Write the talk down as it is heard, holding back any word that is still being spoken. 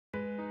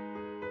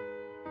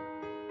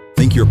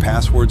Think your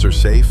passwords are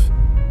safe?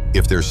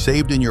 If they're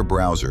saved in your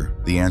browser,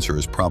 the answer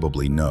is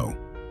probably no.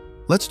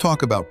 Let's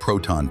talk about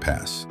Proton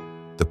Pass,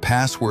 the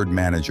password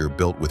manager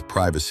built with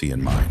privacy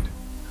in mind.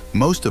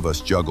 Most of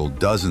us juggle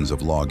dozens of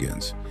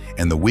logins,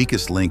 and the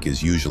weakest link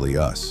is usually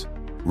us.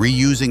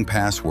 Reusing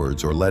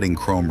passwords or letting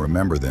Chrome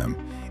remember them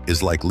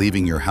is like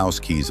leaving your house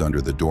keys under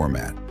the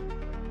doormat.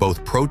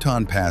 Both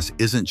Proton Pass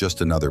isn't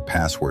just another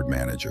password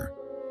manager.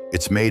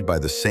 It's made by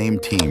the same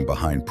team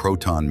behind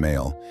Proton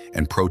Mail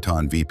and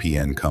Proton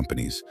VPN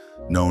companies,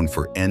 known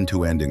for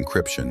end-to-end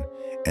encryption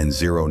and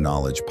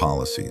zero-knowledge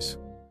policies.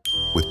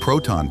 With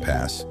Proton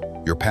Pass,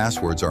 your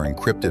passwords are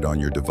encrypted on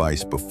your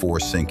device before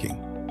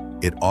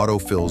syncing. It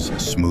autofills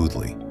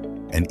smoothly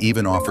and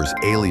even offers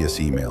alias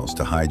emails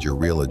to hide your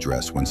real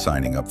address when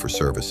signing up for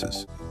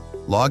services.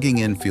 Logging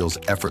in feels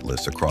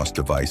effortless across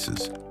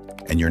devices,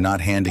 and you're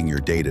not handing your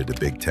data to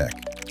big tech.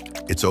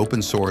 It's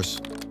open source,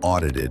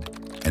 audited,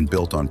 and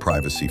built on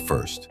privacy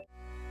first.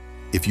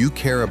 If you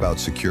care about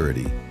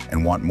security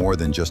and want more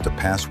than just a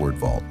password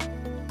vault,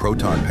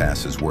 Proton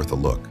Pass is worth a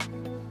look.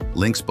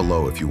 Links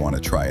below if you want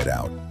to try it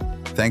out.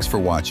 Thanks for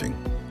watching.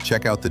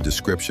 Check out the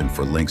description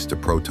for links to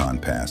Proton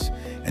Pass,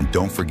 and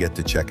don't forget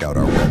to check out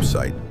our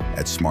website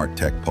at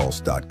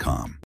smarttechpulse.com.